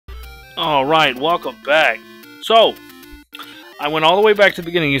Alright, welcome back. So, I went all the way back to the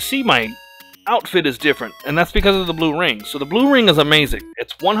beginning. You see my outfit is different, and that's because of the blue ring. So the blue ring is amazing.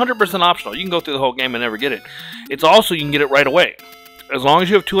 It's 100% optional. You can go through the whole game and never get it. It's also, you can get it right away. As long as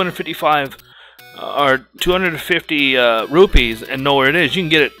you have 255 or 250 rupees and know where it is, you can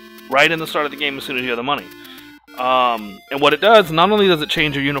get it right in the start of the game as soon as you have the money. And what it does, not only does it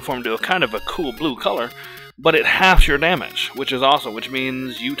change your uniform to a kind of a cool blue color, but it halves your damage, which is awesome, which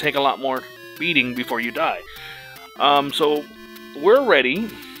means you take a lot more beating before you die. So we're ready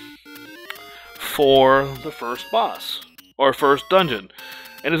for the first boss, or first dungeon.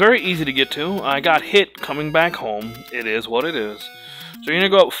 And it's very easy to get to. I got hit coming back home. It is what it is. So you're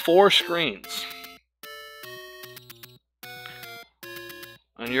going to go up 4 screens.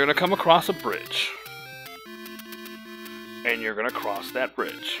 And you're going to come across a bridge. And you're going to cross that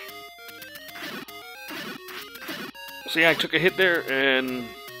bridge. See, I took a hit there, and...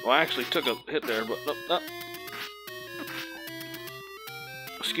 Well, I actually took a hit there, but...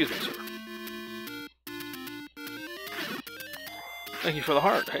 Excuse me, sir. Thank you for the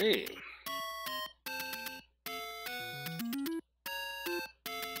heart. Hey.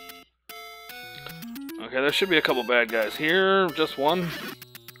 Okay, there should be a couple bad guys here. Just one.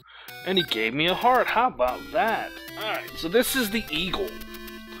 And he gave me a heart. How about that? Alright, so this is the eagle.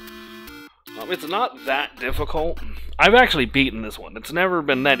 It's not that difficult. I've actually beaten this one. It's never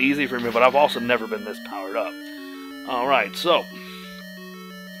been that easy for me, but I've also never been this powered up. Alright, so...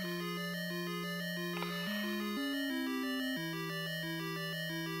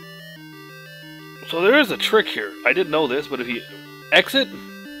 So there is a trick here. I didn't know this, but if you exit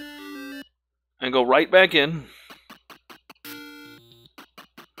and go right back in,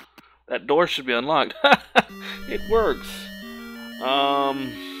 that door should be unlocked. It works.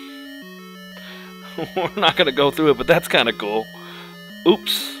 We're not going to go through it, but that's kind of cool.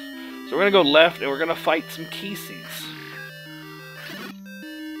 Oops. So we're going to go left, and we're going to fight some Keesees.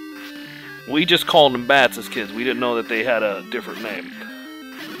 We just called them bats as kids. We didn't know that they had a different name.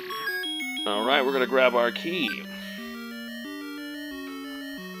 Alright, we're going to grab our key.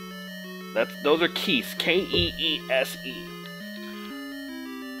 Those are keys. K-E-E-S-E.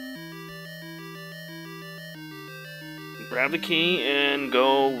 Grab the key and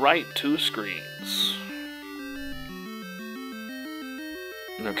go right 2 screens.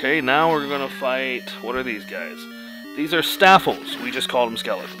 Okay, now we're gonna fight... What are these guys? These are staffles. We just called them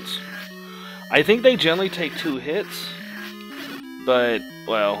skeletons. I think they generally take 2 hits. But,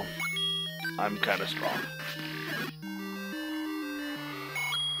 well, I'm kind of strong.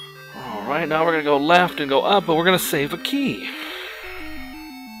 Alright, now we're gonna go left and go up, but we're gonna save a key.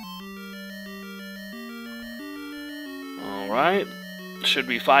 Alright, should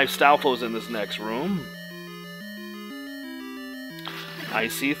be 5 Stalfos in this next room. I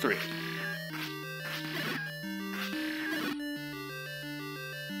see 3.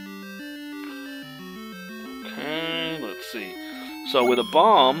 Okay, let's see. So with a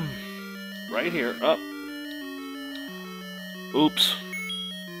bomb, right here, up. Oops.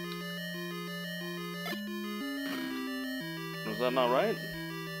 Was that not right?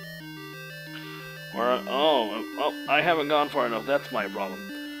 Or, oh, I haven't gone far enough. That's my problem.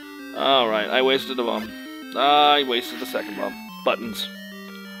 Alright, I wasted a bomb. I wasted the second bomb. Buttons.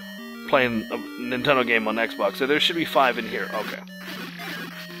 Playing a Nintendo game on Xbox. So there should be 5 in here. Okay.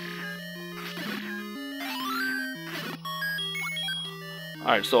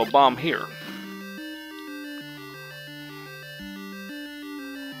 Alright, so a bomb here.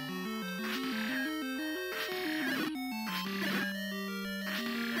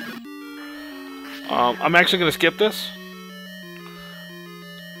 I'm actually going to skip this.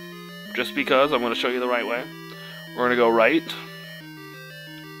 Just because I'm going to show you the right way. We're going to go right.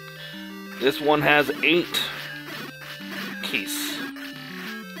 This one has 8 keys.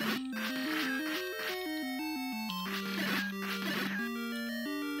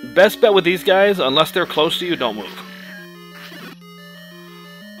 Best bet with these guys, unless they're close to you, don't move.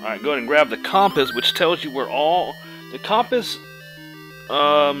 Alright, go ahead and grab the compass, which tells you where all... The compass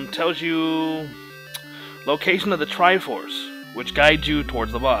tells you... location of the Triforce, which guides you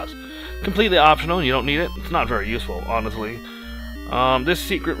towards the boss. Completely optional, and you don't need it. It's not very useful, honestly. This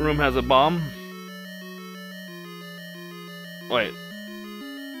secret room has a bomb. Wait.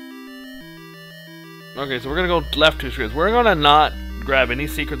 Okay, so we're gonna go left 2 screens. We're gonna not grab any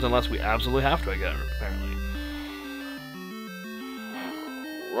secrets unless we absolutely have to, I guess, apparently.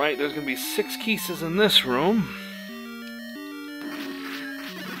 Right, there's gonna be 6 keys in this room.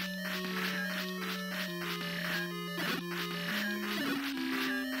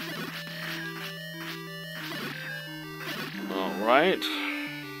 Alright.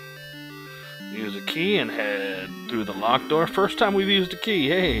 use a key and head through the locked door. First time we've used a key,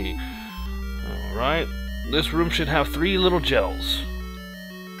 hey! Alright, this room should have 3 little gels.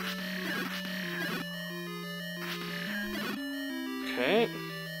 Okay.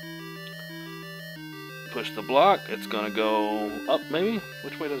 Push the block, it's gonna go up maybe?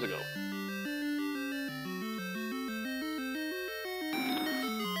 Which way does it go?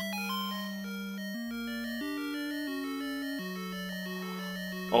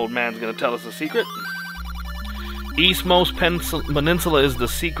 Old man's gonna tell us a secret. Eastmost Peninsula is the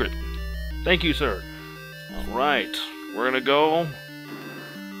secret. Thank you, sir. Alright, we're gonna go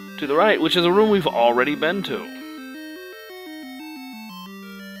to the right, which is a room we've already been to.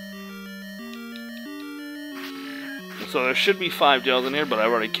 So there should be 5 gels in here, but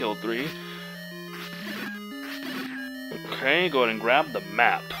I've already killed 3. Okay, go ahead and grab the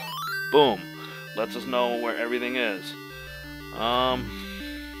map. Boom. Lets us know where everything is.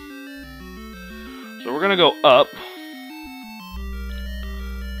 So we're gonna go up.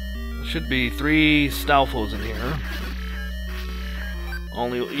 There should be 3 Stalfos in here.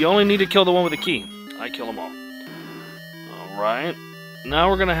 You only need to kill the one with the key. I kill them all. Alright. Now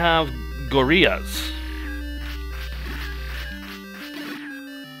we're gonna have gorillas.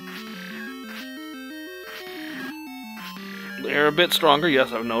 They're a bit stronger,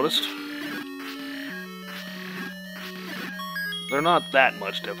 yes, I've noticed. They're not that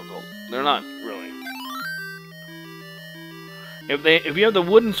much difficult. They're not really. If you have the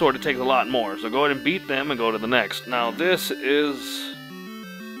wooden sword, it takes a lot more. So go ahead and beat them and go to the next. Now this is...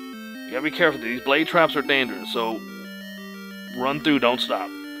 You gotta be careful. These blade traps are dangerous. So run through, don't stop.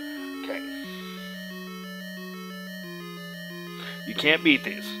 Okay. You can't beat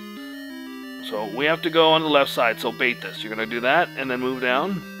these. So we have to go on the left side. So bait this. You're gonna do that and then move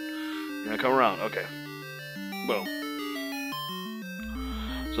down. You're gonna come around. Okay. Boom.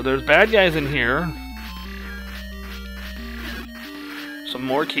 So there's bad guys in here. Some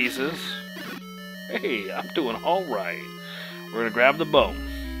more pieces. Hey, I'm doing alright. We're gonna grab the bow.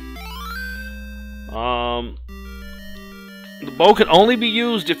 The bow can only be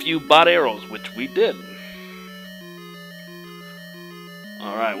used if you bought arrows, which we did.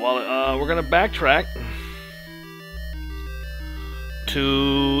 Alright, well, we're gonna backtrack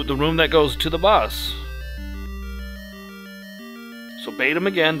to the room that goes to the boss. So bait them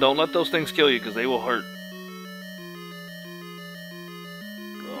again. Don't let those things kill you, because they will hurt.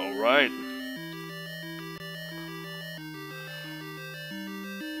 Alright.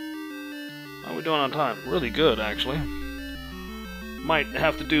 How are we doing on time? Really good, actually. Might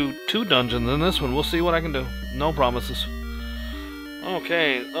have to do 2 dungeons in this one. We'll see what I can do. No promises.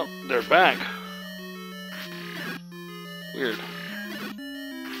 Okay. Oh, they're back. Weird.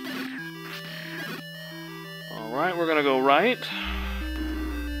 Alright, we're gonna go right.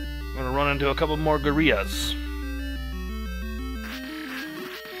 We're gonna run into a couple more gorillas.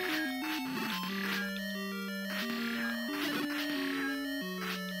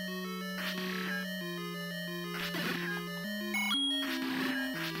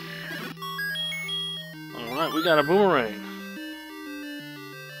 Alright, we got a boomerang.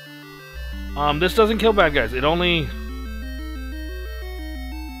 This doesn't kill bad guys. It only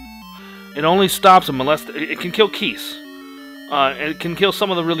stops them unless it can kill Keys. It can kill some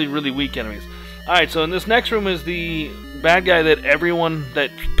of the really, really weak enemies. Alright, so in this next room is the bad guy that everyone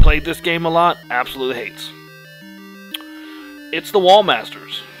that played this game a lot absolutely hates. It's the Wall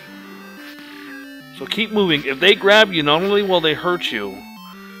Masters. So keep moving. If they grab you, not only will they hurt you,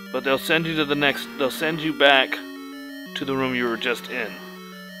 but they'll send you to the next. They'll send you back to the room you were just in.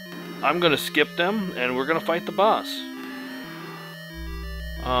 I'm gonna skip them, and we're gonna fight the boss.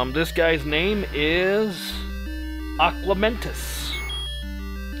 This guy's name is Aquamentus.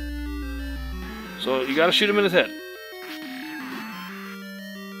 So you gotta shoot him in his head.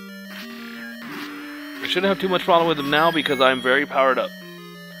 I shouldn't have too much problem with him now because I'm very powered up.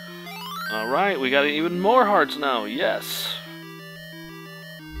 Alright, we got even more hearts now, yes.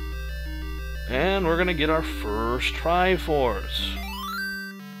 And we're gonna get our first Triforce.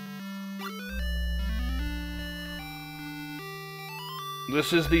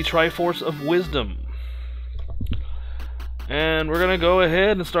 This is the Triforce of Wisdom. And we're gonna go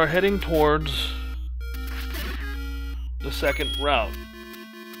ahead and start heading towards the second route.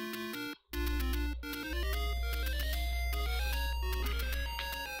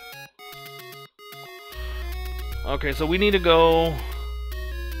 Okay, so we need to go...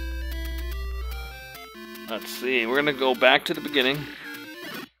 Let's see, we're gonna go back to the beginning.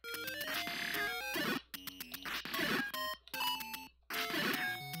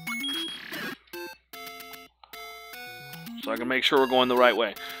 So I can make sure we're going the right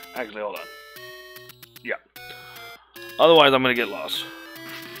way. Actually, hold on. Otherwise, I'm gonna get lost.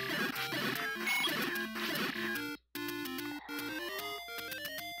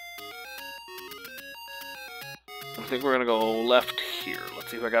 I think we're gonna go left here.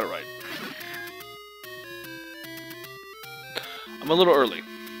 Let's see if I got it right. I'm a little early.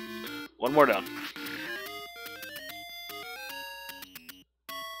 One more down.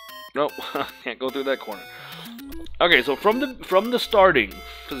 Nope, can't go through that corner. Okay, so from the starting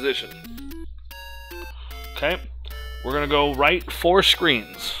position, okay, we're gonna go right 4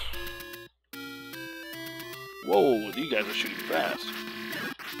 screens. Whoa, you guys are shooting fast.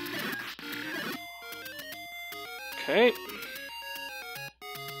 Okay.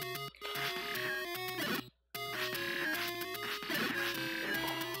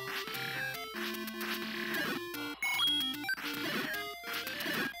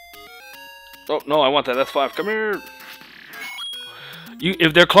 Oh, no, I want that. That's 5. Come here.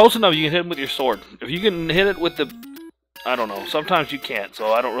 If they're close enough, you can hit them with your sword. If you can hit it with the... I don't know. Sometimes you can't,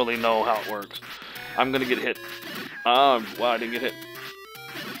 so I don't really know how it works. I'm going to get hit. Wow, I didn't get hit.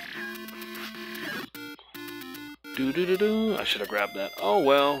 Do-do-do-do. I should have grabbed that. Oh,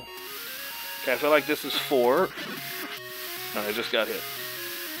 well. Okay, I feel like this is 4. And I just got hit.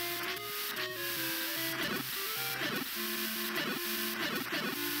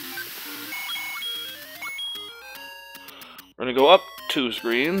 We're going to go up 2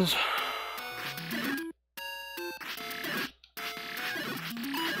 screens.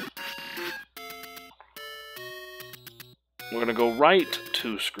 We're going to go right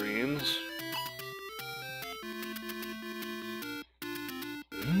 2 screens.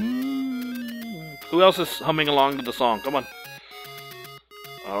 Who else is humming along to the song? Come on.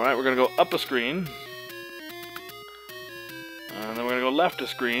 Alright, we're going to go up a screen. And then we're going to go left a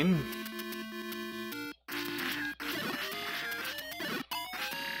screen.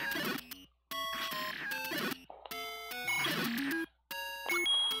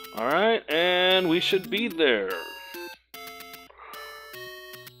 Alright, and we should be there.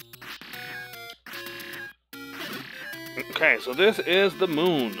 Okay, so this is the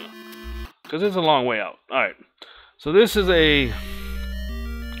moon. Because it's a long way out. Alright, so this is a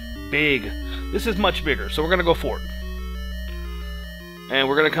big... This is much bigger, so we're going to go forward. And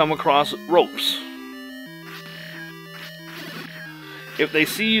we're going to come across ropes. If they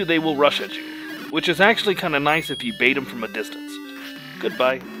see you, they will rush at you. Which is actually kind of nice if you bait them from a distance.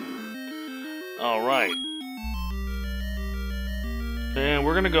 Goodbye. Alright. And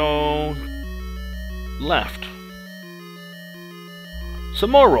we're going to go left. Some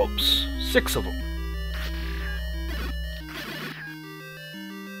more ropes. 6 of them.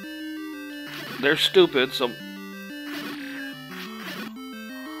 They're stupid, so...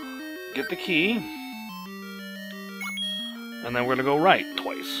 Get the key. And then we're going to go right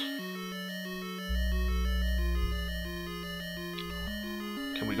twice.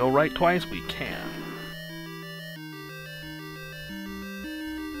 Can we go right twice? We can.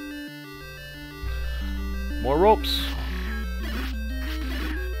 More ropes.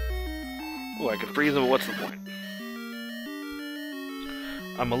 Oh, I can freeze them. What's the point?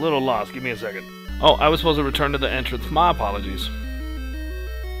 I'm a little lost. Give me a second. Oh, I was supposed to return to the entrance. My apologies.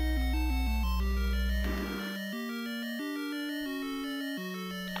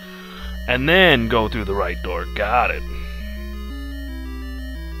 And then go through the right door. Got it.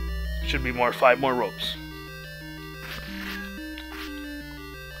 Should be 5 more ropes.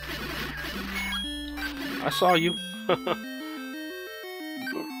 I saw you.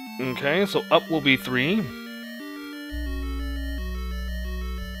 Okay, so up will be 3.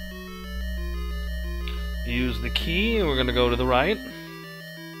 Use the key, and we're going to go to the right.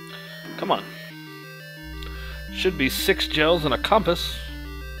 Come on. Should be 6 gels and a compass.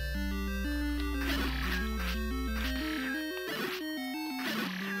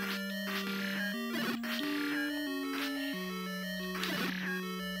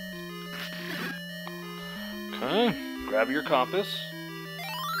 Okay, grab your compass.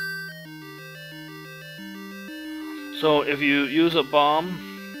 So if you use a bomb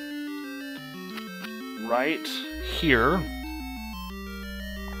right here,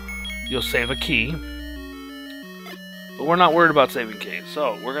 you'll save a key. But we're not worried about saving keys,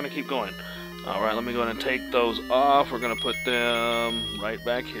 so we're going to keep going. Alright, let me go ahead and take those off. We're going to put them right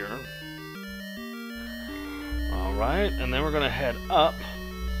back here. Alright, and then we're going to head up.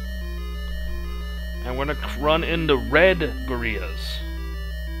 And we're going to run into red gorillas.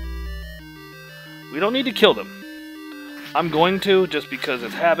 We don't need to kill them. I'm going to, just because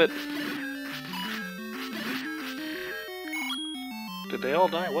it's habit. Did they all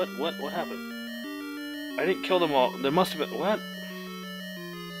die? What happened? I didn't kill them all. There must have been... What?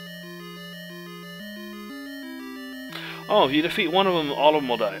 Oh, if you defeat one of them, all of them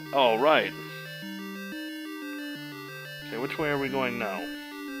will die. Oh, right. Okay, which way are we going now?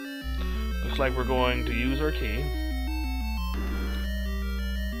 Looks like we're going to use our key.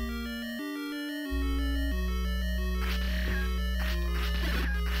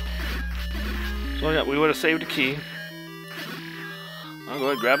 So yeah, we would have saved a key. I'll go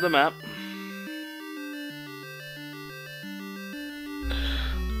ahead and grab the map.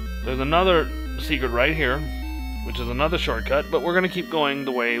 There's another secret right here, which is another shortcut, but we're going to keep going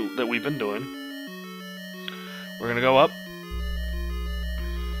the way that we've been doing. We're going to go up.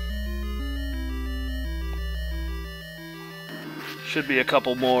 Should be a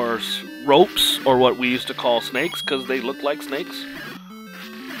couple more ropes, or what we used to call snakes, because they look like snakes.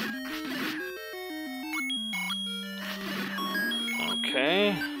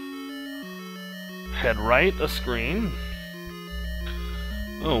 Okay. Head right, a screen.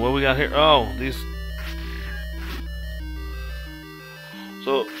 Oh, what we got here? Oh, these...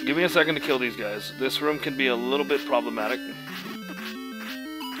 So, give me a second to kill these guys. This room can be a little bit problematic.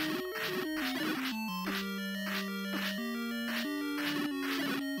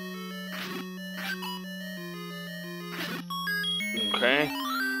 Okay.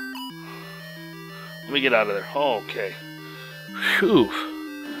 Let me get out of there. Okay. Phew.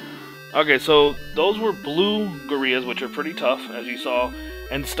 Okay, so those were blue gorillas, which are pretty tough, as you saw,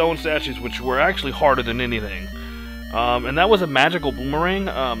 and stone statues, which were actually harder than anything. And that was a magical boomerang.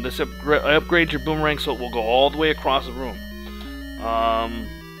 This upgrades your boomerang so it will go all the way across the room.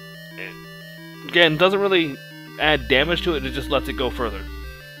 Again, doesn't really add damage to it, it just lets it go further.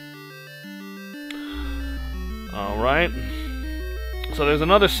 Alright. So there's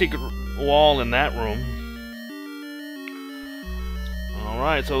another secret wall in that room.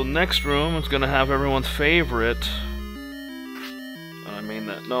 Alright, so next room is going to have everyone's favorite. I mean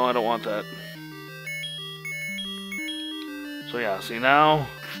that. No, I don't want that. So yeah, see now.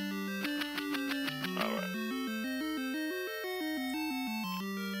 Alright.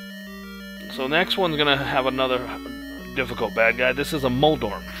 So next one's going to have another difficult bad guy. This is a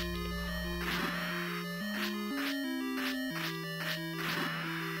Moldorm.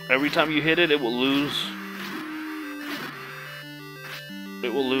 Every time you hit it, it will lose.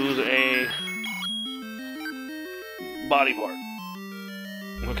 It will lose a body part.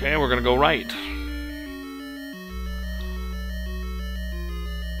 Okay, we're gonna go right.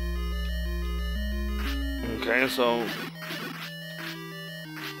 Okay, so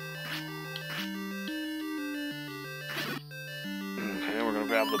we're gonna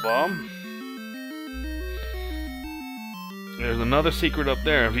grab the bomb. There's another secret up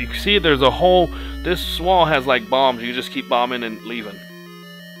there. If you see, there's a hole. This wall has like bombs. You just keep bombing and leaving.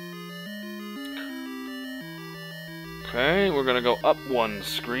 Okay, we're gonna go up one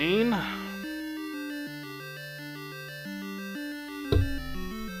screen.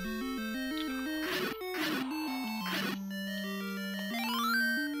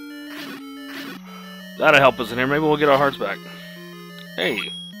 That'll help us in here. Maybe we'll get our hearts back. Hey.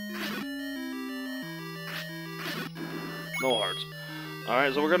 No hearts.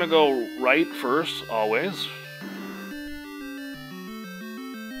 Alright, so we're gonna go right first, always.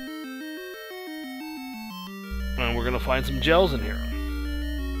 And we're gonna find some gels in here.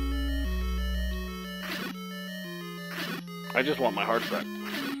 I just want my hearts back.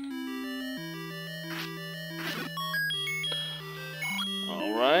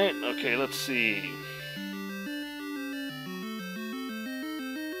 Alright, okay, let's see.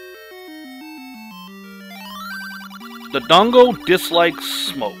 The Dongo dislikes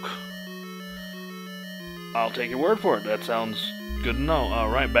smoke. I'll take your word for it. That sounds good to know.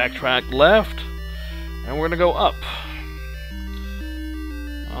 Alright, backtrack left. And we're gonna go up.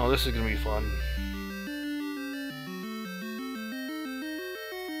 Oh, this is gonna be fun.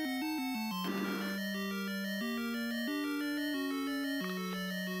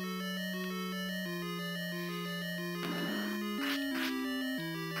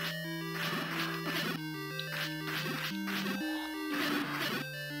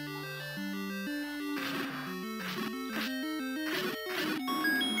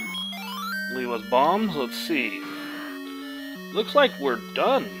 Leave us bombs. Let's see. Looks like we're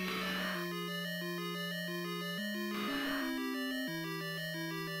done.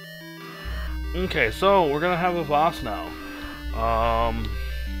 Okay, so we're gonna have a boss now.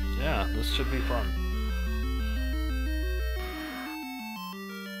 Yeah, this should be fun.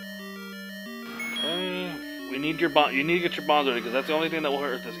 Okay, we need your bomb. You need to get your bombs ready because that's the only thing that will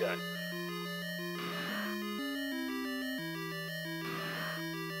hurt this guy.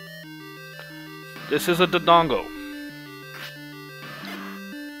 This is a Dodongo.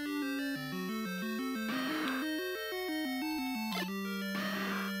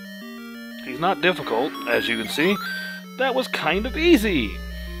 He's not difficult, as you can see. That was kind of easy.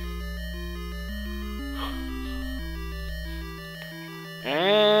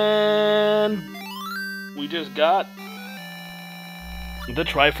 And we just got the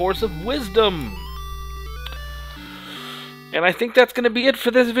Triforce of Wisdom. And I think that's going to be it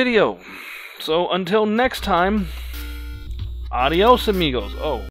for this video. So until next time, adios amigos. Oh.